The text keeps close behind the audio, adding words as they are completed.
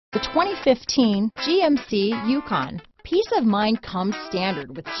The 2015 GMC Yukon. Peace of mind comes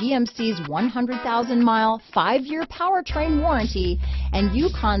standard with GMC's 100,000-mile, 5-year powertrain warranty and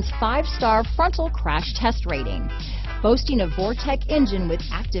Yukon's 5-star frontal crash test rating. Boasting a Vortec engine with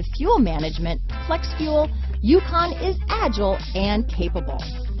active fuel management, flex fuel, Yukon is agile and capable.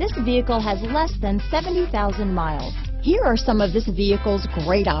 This vehicle has less than 70,000 miles. Here are some of this vehicle's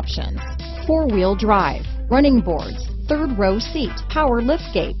great options: 4-wheel drive, running boards, 3rd row seat, power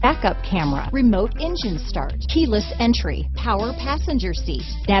liftgate, backup camera, remote engine start, keyless entry, power passenger seat,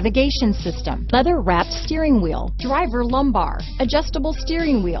 navigation system, leather-wrapped steering wheel, driver lumbar, adjustable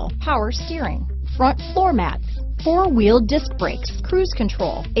steering wheel, power steering, front floor mats, 4-wheel disc brakes, cruise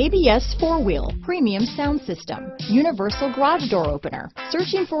control, ABS 4-wheel, premium sound system, universal garage door opener.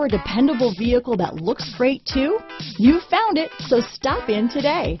 Searching for a dependable vehicle that looks great too? You found it, so stop in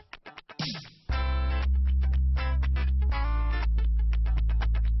today.